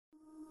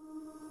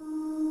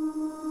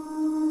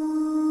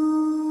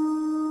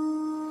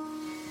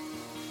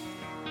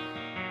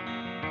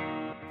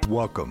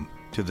Welcome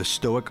to the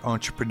Stoic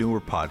Entrepreneur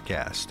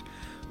Podcast.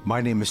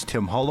 My name is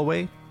Tim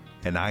Holloway,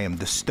 and I am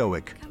the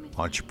Stoic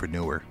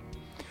Entrepreneur.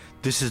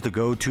 This is the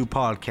go-to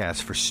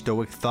podcast for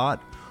Stoic thought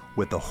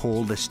with a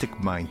holistic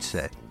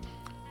mindset.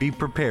 Be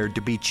prepared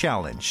to be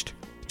challenged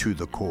to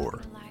the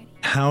core.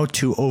 How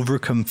to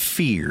overcome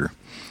fear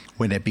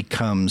when it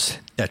becomes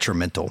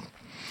detrimental.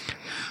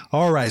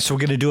 All right, so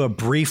we're going to do a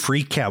brief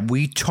recap.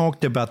 We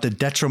talked about the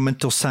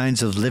detrimental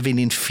signs of living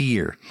in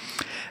fear.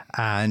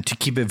 And to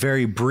keep it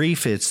very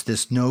brief, it's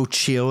this no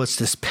chill, it's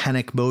this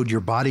panic mode. Your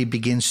body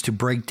begins to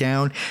break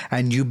down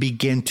and you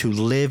begin to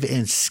live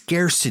in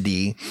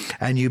scarcity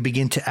and you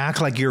begin to act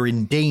like you're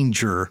in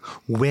danger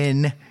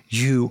when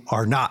you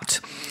are not.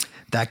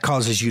 That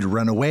causes you to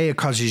run away. It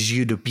causes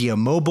you to be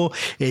immobile.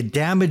 It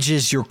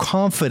damages your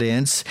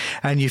confidence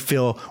and you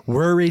feel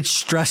worried,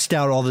 stressed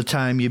out all the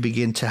time. You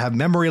begin to have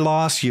memory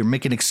loss. You're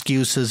making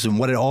excuses. And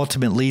what it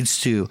ultimately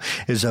leads to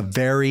is a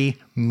very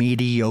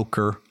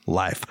mediocre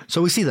life.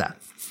 So we see that.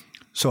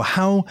 So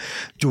how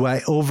do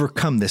I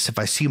overcome this? If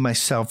I see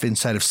myself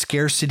inside of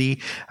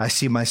scarcity, I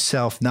see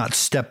myself not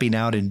stepping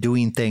out and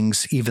doing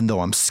things even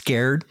though I'm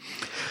scared.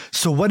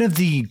 So one of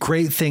the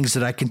great things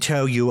that I can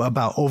tell you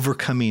about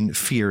overcoming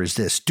fear is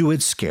this: do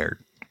it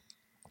scared.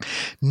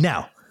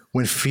 Now,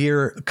 when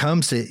fear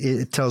comes,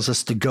 it tells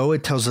us to go,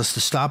 it tells us to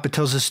stop, it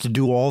tells us to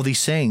do all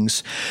these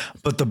things.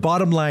 But the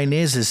bottom line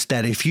is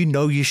that if you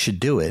know you should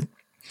do it,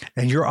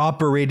 and you're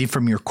operating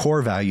from your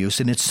core values,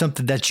 and it's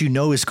something that you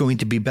know is going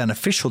to be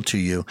beneficial to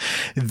you,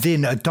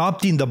 then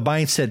adopting the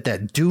mindset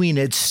that doing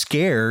it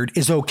scared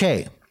is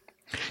okay.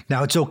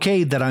 Now, it's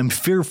okay that I'm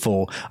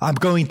fearful. I'm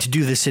going to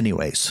do this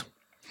anyways.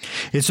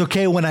 It's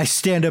okay when I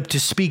stand up to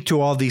speak to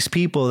all these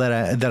people that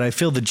I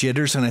feel the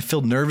jitters and I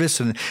feel nervous,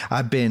 and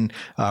I've been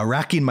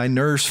racking my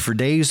nerves for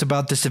days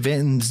about this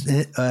event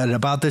and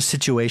about this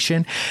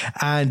situation,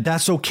 and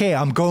that's okay.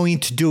 I'm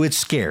going to do it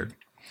scared.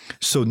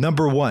 So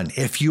number one,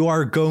 if you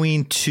are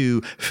going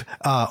to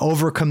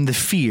overcome the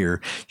fear,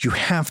 you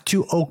have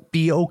to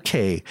be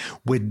okay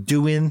with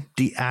doing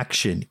the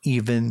action,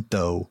 even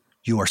though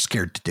you are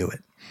scared to do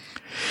it.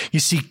 You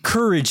see,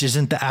 courage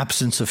isn't the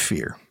absence of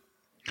fear.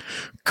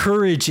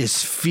 Courage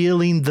is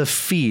feeling the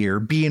fear,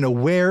 being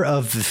aware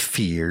of the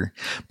fear,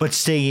 but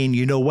saying,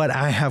 you know what,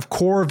 I have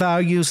core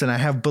values and I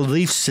have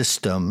belief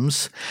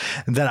systems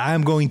that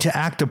I'm going to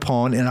act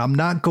upon, and I'm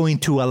not going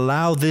to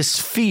allow this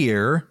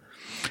fear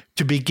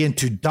to begin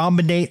to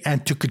dominate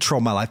and to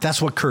control my life.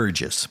 That's what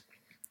courage is.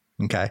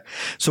 Okay.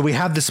 So we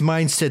have this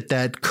mindset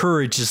that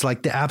courage is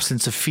like the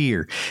absence of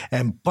fear,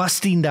 and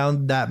busting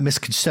down that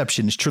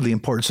misconception is truly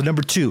important. So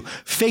number two,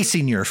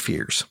 facing your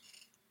fears.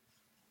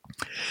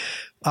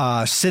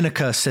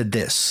 Seneca said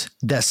this,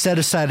 that set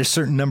aside a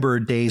certain number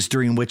of days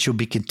during which you'll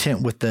be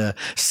content with the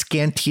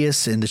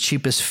scantiest and the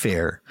cheapest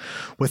fare,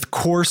 with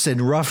coarse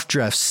and rough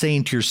dress,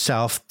 saying to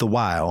yourself the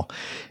while,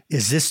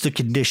 is this the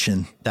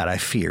condition that I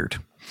feared?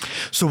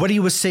 So what he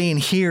was saying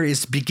here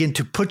is begin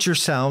to put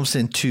yourselves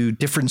into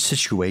different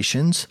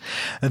situations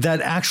that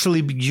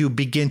actually you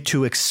begin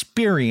to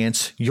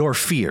experience your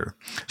fear.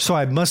 So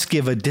I must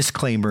give a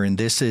disclaimer in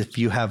this. If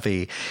you have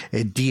a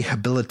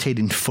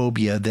debilitating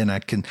phobia, then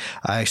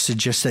I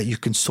suggest that you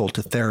consult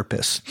a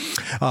therapist.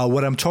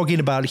 What I'm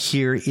talking about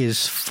here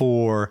is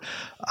for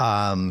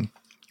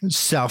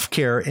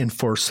self-care and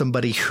for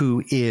somebody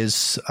who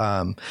is,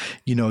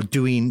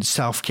 doing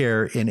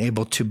self-care and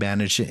able to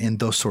manage it and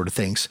those sort of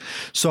things.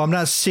 So I'm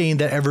not saying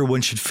that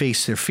everyone should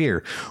face their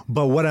fear,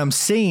 but what I'm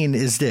saying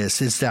is this,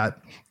 is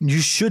that you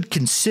should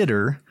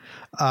consider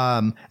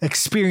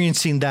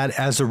experiencing that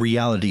as a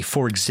reality.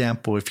 For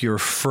example, if you're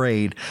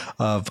afraid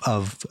of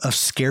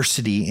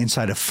scarcity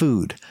inside of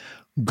food,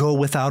 go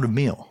without a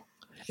meal.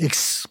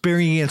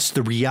 Experience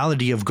the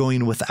reality of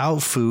going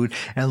without food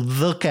and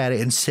look at it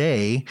and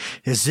say,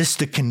 is this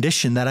the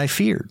condition that I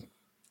feared?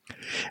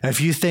 If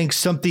you think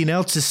something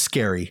else is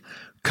scary,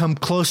 come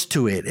close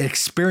to it,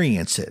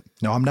 experience it.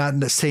 Now, I'm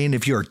not saying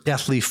if you're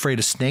deathly afraid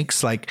of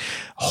snakes, like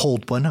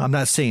hold one. I'm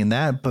not saying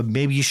that, but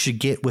maybe you should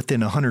get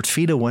within 100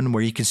 feet of one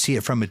where you can see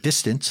it from a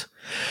distance.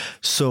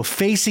 So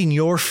facing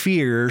your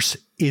fears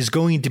is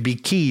going to be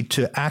key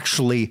to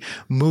actually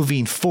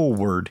moving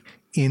forward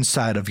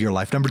inside of your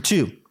life. Number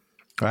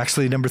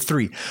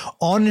three,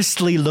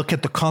 honestly look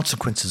at the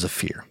consequences of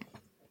fear.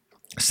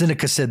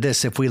 Seneca said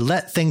this, if we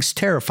let things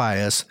terrify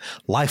us,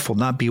 life will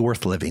not be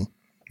worth living.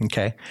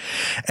 Okay.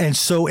 And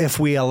so if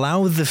we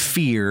allow the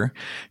fear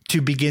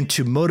to begin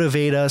to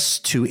motivate us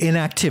to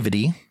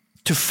inactivity,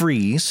 to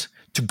freeze,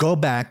 to go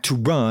back, to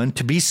run,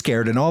 to be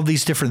scared, and all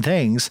these different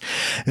things,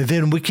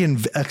 then we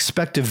can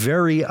expect a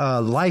very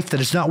life that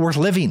is not worth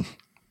living.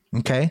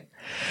 Okay.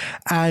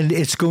 And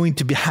it's going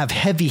to have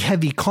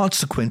heavy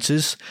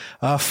consequences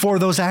for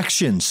those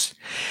actions.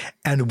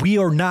 And we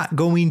are not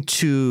going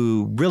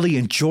to really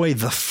enjoy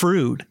the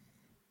fruit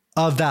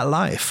of that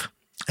life.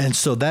 And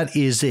so that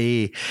is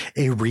a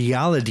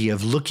reality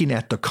of looking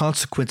at the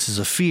consequences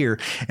of fear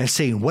and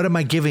saying, what am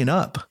I giving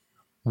up?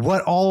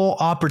 What all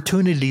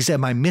opportunities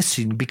am I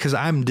missing because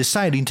I'm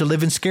deciding to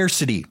live in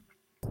scarcity?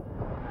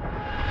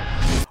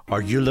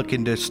 Are you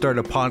looking to start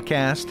a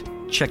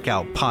podcast? Check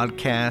out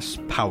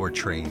Podcast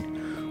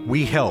Powertrain.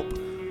 We help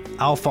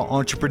alpha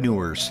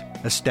entrepreneurs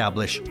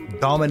establish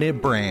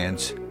dominant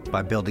brands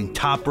by building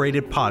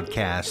top-rated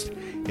podcasts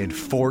in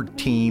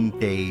 14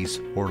 days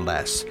or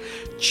less.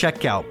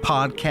 Check out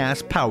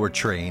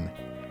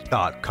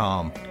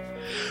podcastpowertrain.com.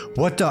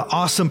 What the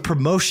awesome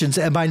promotions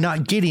am I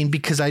not getting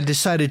because I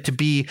decided to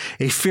be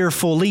a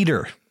fearful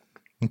leader?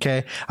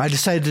 Okay. I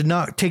decided to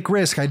not take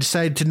risk. I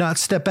decided to not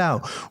step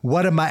out.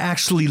 What am I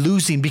actually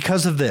losing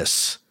because of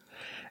this?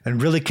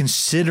 And really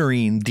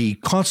considering the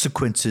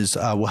consequences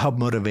will help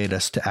motivate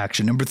us to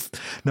action.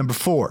 Number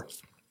 4,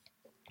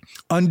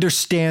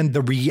 understand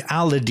the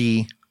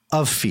reality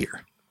of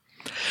fear.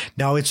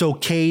 Now, it's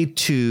okay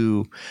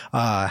to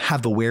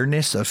have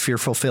awareness of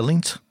fearful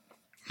feelings.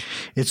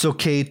 It's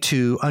okay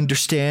to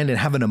understand and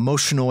have an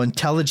emotional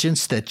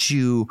intelligence that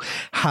you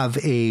have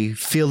a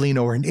feeling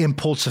or an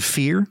impulse of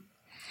fear.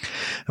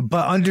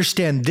 But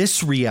understand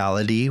this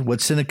reality,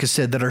 what Seneca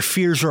said, that our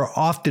fears are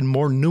often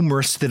more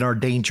numerous than our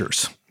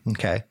dangers.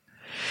 Okay.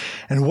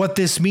 And what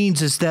this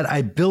means is that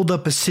I build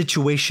up a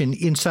situation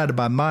inside of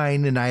my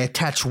mind and I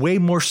attach way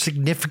more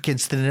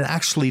significance than it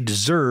actually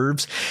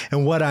deserves.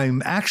 And what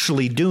I'm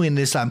actually doing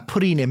is I'm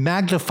putting a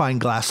magnifying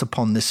glass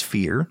upon this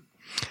fear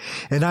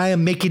and I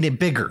am making it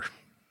bigger.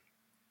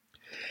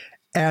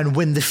 And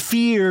when the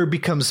fear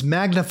becomes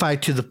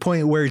magnified to the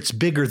point where it's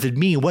bigger than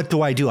me, what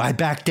do? I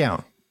back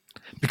down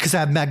because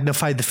I've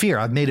magnified the fear.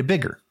 I've made it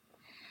bigger.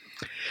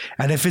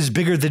 And if it's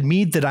bigger than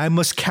me, then I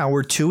must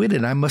cower to it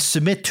and I must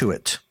submit to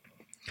it.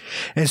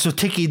 And so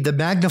taking the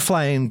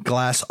magnifying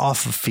glass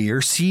off of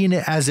fear, seeing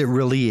it as it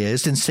really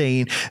is and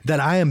saying that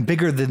I am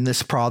bigger than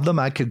this problem.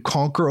 I can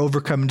conquer,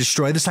 overcome, and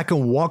destroy this. I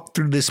can walk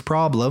through this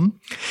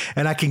problem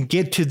and I can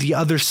get to the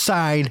other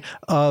side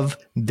of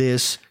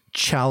this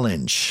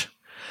challenge.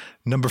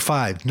 Number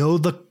 5, know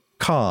the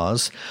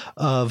cause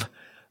of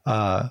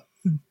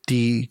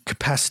the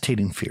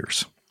capacitating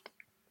fears.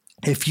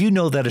 If you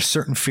know that a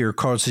certain fear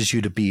causes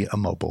you to be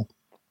immobile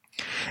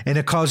and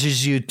it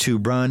causes you to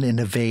run and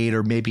evade,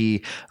 or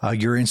maybe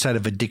you're inside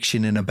of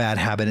addiction and a bad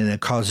habit and it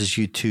causes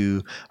you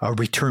to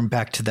return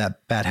back to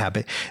that bad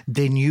habit,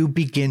 then you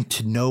begin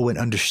to know and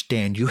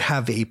understand. You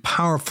have a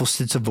powerful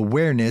sense of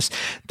awareness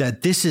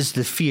that this is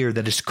the fear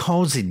that is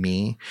causing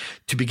me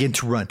to begin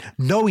to run.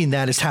 Knowing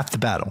that is half the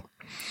battle.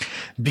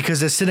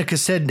 Because as Seneca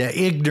said,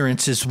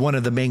 ignorance is one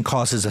of the main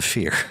causes of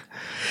fear.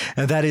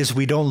 And that is,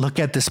 we don't look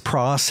at this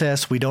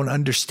process. We don't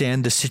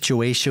understand the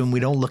situation. We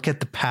don't look at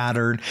the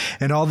pattern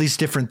and all these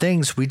different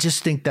things. We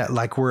just think that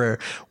like we're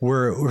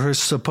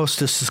supposed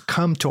to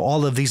succumb to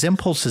all of these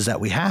impulses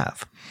that we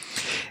have.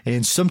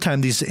 And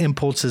sometimes these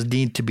impulses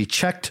need to be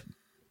checked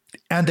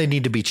and they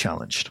need to be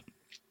challenged.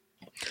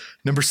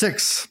 Number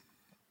 6,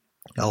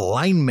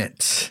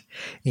 alignment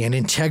and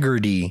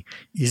integrity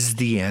is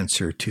the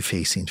answer to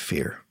facing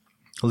fear.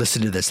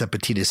 Listen to this.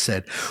 Epictetus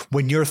said,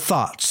 when your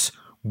thoughts,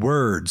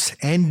 words,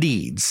 and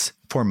deeds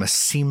form a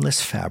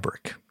seamless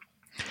fabric,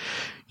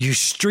 you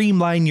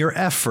streamline your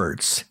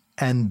efforts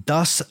and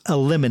thus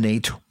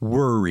eliminate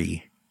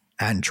worry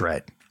and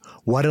dread.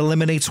 What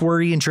eliminates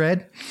worry and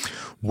dread?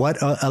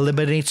 What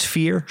eliminates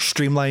fear?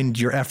 Streamline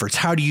your efforts.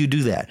 How do you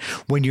do that?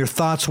 When your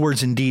thoughts,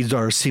 words, and deeds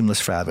are a seamless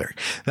fabric.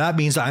 That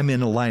means I'm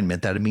in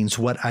alignment. That means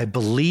what I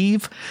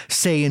believe,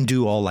 say, and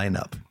do all line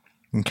up.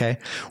 Okay.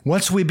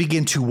 Once we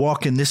begin to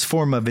walk in this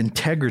form of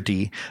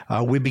integrity,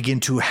 we begin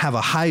to have a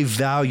high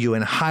value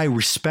and high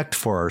respect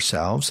for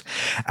ourselves.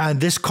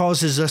 And this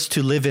causes us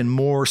to live in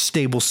more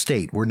stable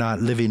state. We're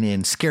not living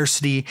in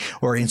scarcity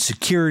or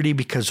insecurity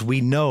because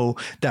we know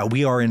that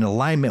we are in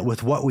alignment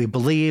with what we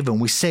believe and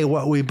we say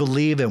what we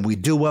believe and we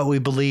do what we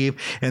believe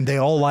and they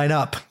all line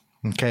up.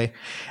 Okay.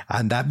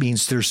 And that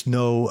means there's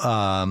no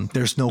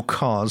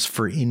cause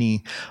for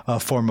any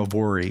form of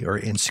worry or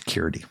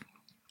insecurity.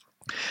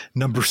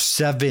 Number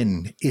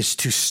 7 is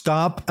to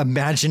stop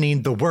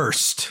imagining the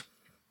worst.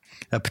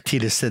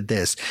 Epictetus said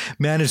this: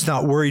 man is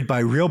not worried by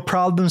real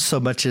problems so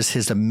much as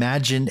his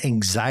imagined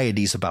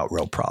anxieties about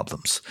real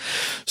problems.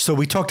 So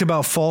we talked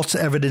about false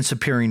evidence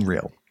appearing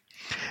real,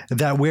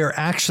 that we're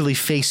actually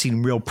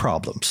facing real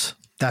problems.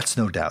 That's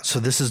no doubt. So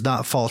this is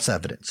not false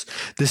evidence.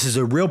 This is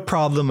a real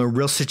problem, a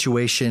real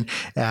situation,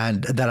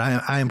 and that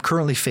I am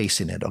currently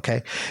facing it,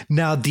 okay?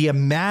 Now, the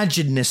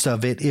imaginedness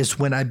of it is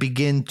when I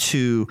begin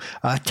to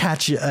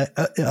attach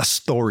a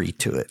story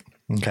to it,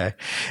 okay?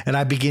 And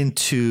I begin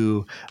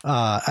to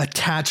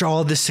attach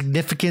all this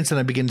significance and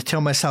I begin to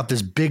tell myself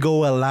this big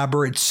old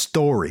elaborate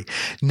story.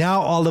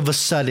 Now, all of a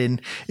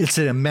sudden, it's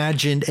an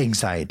imagined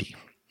anxiety.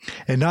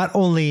 And not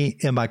only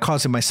am I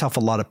causing myself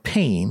a lot of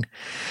pain,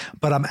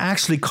 but I'm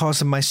actually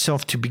causing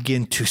myself to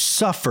begin to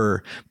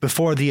suffer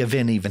before the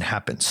event even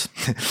happens.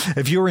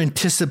 If you're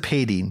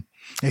anticipating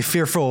a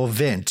fearful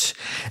event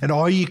and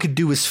all you could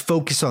do is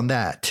focus on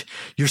that,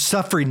 you're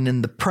suffering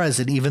in the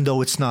present, even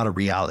though it's not a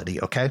reality,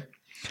 okay?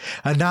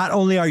 And not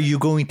only are you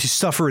going to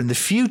suffer in the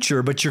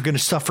future, but you're going to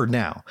suffer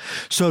now.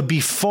 So it'd be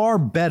far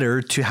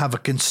better to have a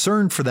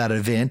concern for that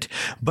event,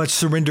 but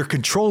surrender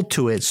control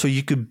to it so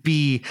you could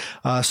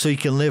so you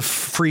can live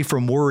free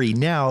from worry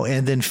now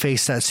and then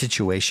face that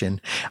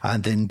situation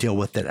and then deal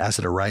with it as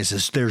it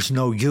arises. There's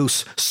no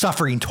use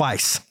suffering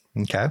twice.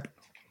 Okay.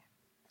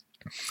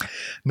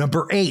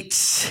 Number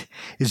 8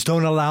 is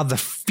don't allow the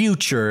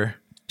future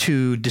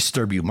to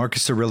disturb you.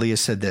 Marcus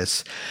Aurelius said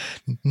this: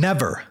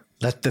 never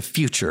let the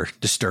future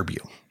disturb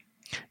you.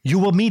 You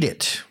will meet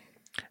it.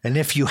 And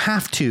if you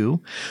have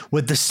to,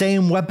 with the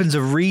same weapons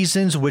of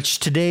reasons which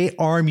today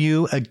arm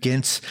you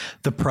against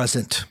the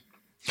present.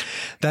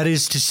 That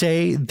is to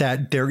say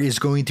that there is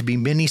going to be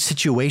many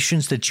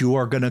situations that you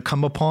are going to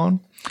come upon,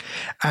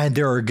 and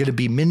there are going to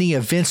be many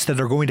events that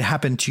are going to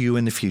happen to you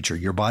in the future.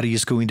 Your body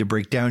is going to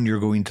break down. You're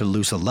going to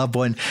lose a loved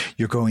one.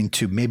 You're going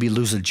to maybe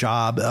lose a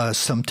job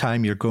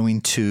sometime. You're going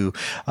to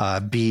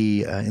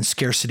be in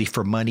scarcity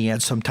for money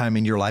at some time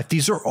in your life.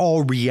 These are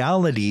all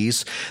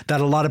realities that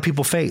a lot of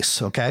people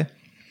face, okay?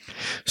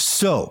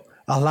 So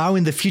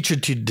allowing the future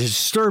to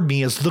disturb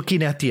me is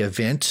looking at the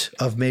event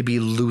of maybe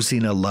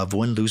losing a loved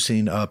one,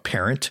 losing a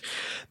parent.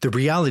 The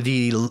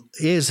reality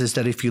is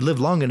that if you live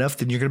long enough,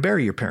 then you're going to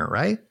bury your parent,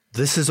 right?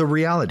 This is a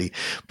reality.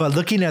 But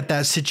looking at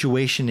that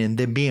situation and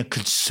then being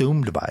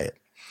consumed by it,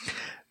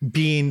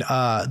 being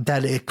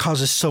that it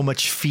causes so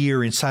much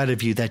fear inside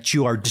of you that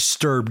you are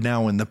disturbed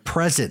now in the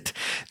present,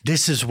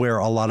 this is where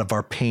a lot of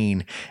our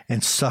pain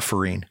and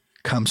suffering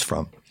comes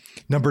from.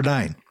 Number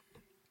 9.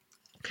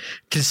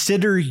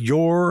 Consider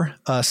your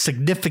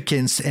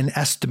significance and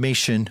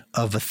estimation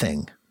of a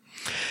thing.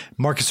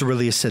 Marcus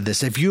Aurelius said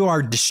this: if you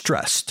are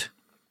distressed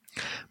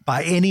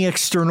by any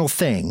external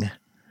thing,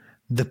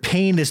 the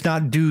pain is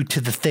not due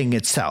to the thing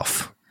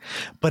itself,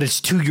 but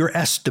it's to your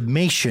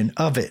estimation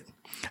of it.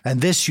 And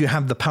this you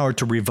have the power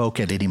to revoke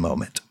at any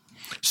moment.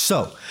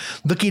 So,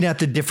 looking at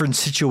the different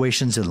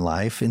situations in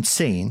life and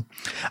saying,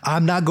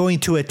 I'm not going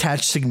to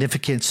attach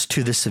significance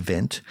to this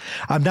event.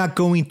 I'm not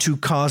going to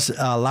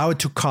allow it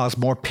to cause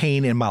more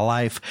pain in my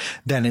life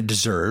than it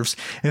deserves.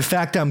 In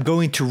fact, I'm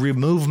going to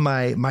remove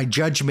my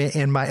judgment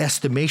and my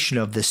estimation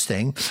of this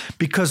thing,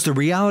 because the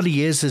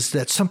reality is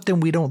that something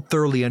we don't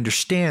thoroughly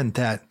understand,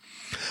 that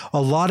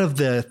a lot of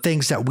the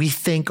things that we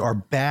think are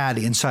bad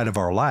inside of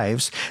our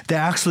lives, they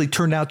actually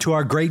turn out to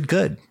our great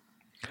good.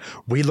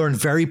 We learn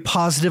very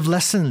positive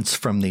lessons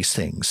from these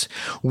things.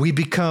 We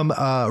become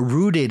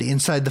rooted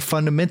inside the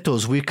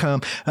fundamentals. We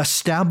become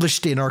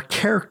established in our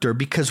character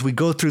because we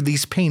go through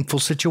these painful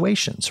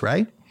situations,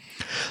 right?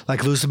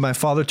 Like losing my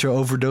father to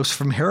overdose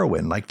from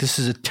heroin. Like, this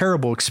is a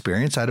terrible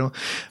experience.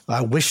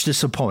 I wish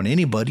this upon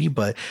anybody,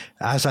 but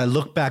as I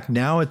look back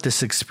now at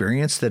this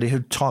experience, that it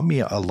had taught me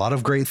a lot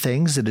of great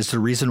things. It is the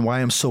reason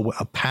why I'm so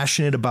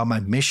passionate about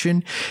my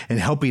mission and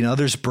helping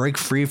others break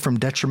free from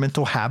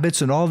detrimental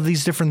habits and all of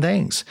these different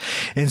things.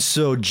 And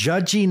so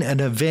judging an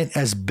event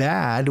as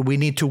bad, we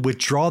need to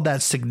withdraw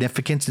that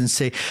significance and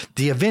say,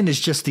 the event is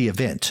just the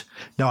event.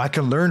 Now, I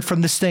can learn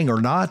from this thing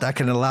or not. I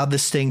can allow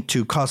this thing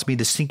to cause me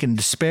to sink in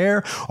despair,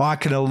 or I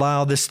can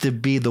allow this to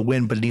be the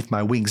wind beneath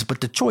my wings,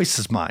 but the choice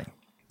is mine.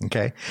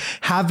 Okay.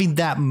 Having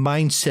that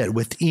mindset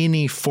with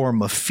any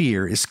form of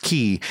fear is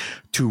key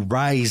to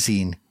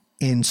rising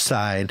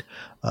inside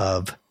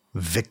of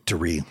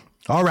victory.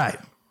 All right.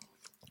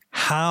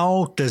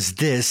 How does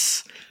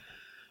this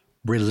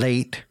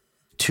relate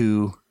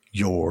to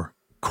your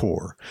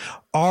core?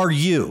 Are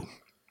you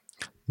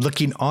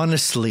looking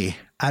honestly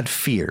at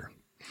fear?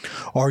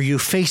 Are you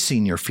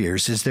facing your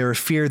fears? Is there a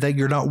fear that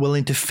you're not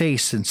willing to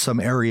face in some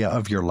area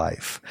of your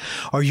life?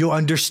 Are you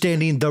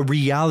understanding the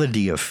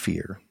reality of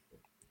fear?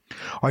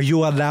 Are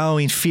you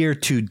allowing fear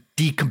to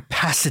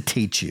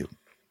decapacitate you?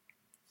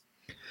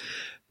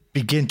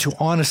 Begin to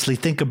honestly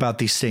think about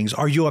these things.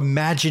 Are you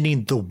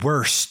imagining the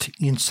worst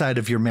inside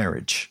of your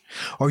marriage?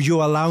 Are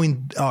you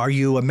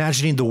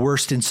imagining the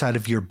worst inside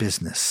of your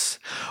business?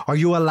 Are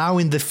you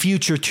allowing the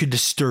future to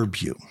disturb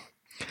you?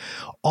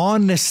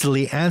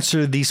 Honestly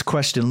answer these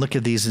questions, look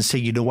at these and say,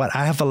 you know what?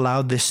 I have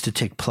allowed this to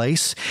take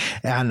place,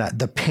 and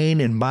the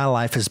pain in my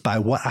life is by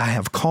what I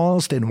have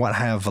caused and what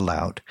I have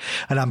allowed.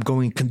 And I'm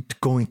going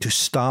to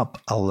stop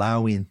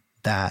allowing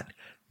that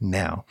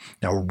now.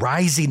 Now,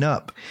 rising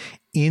up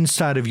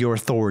inside of your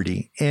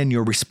authority and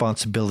your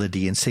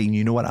responsibility and saying,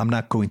 you know what? I'm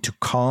not going to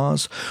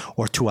cause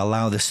or to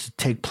allow this to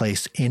take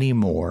place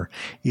anymore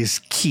is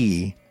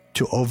key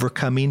to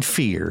overcoming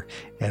fear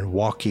and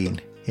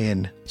walking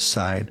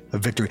inside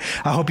of victory.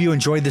 I hope you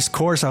enjoyed this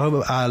course.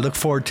 I look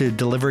forward to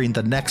delivering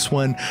the next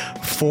one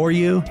for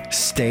you.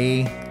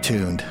 Stay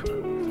tuned.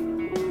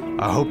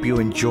 I hope you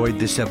enjoyed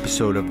this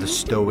episode of The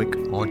Stoic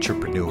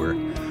Entrepreneur.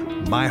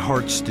 My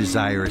heart's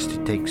desire is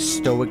to take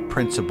Stoic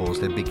principles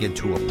and begin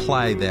to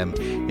apply them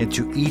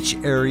into each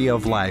area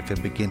of life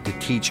and begin to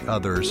teach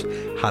others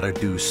how to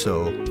do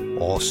so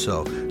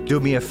also. Do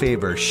me a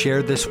favor,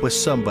 share this with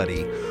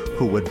somebody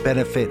who would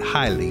benefit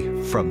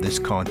highly from this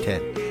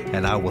content,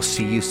 and I will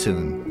see you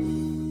soon.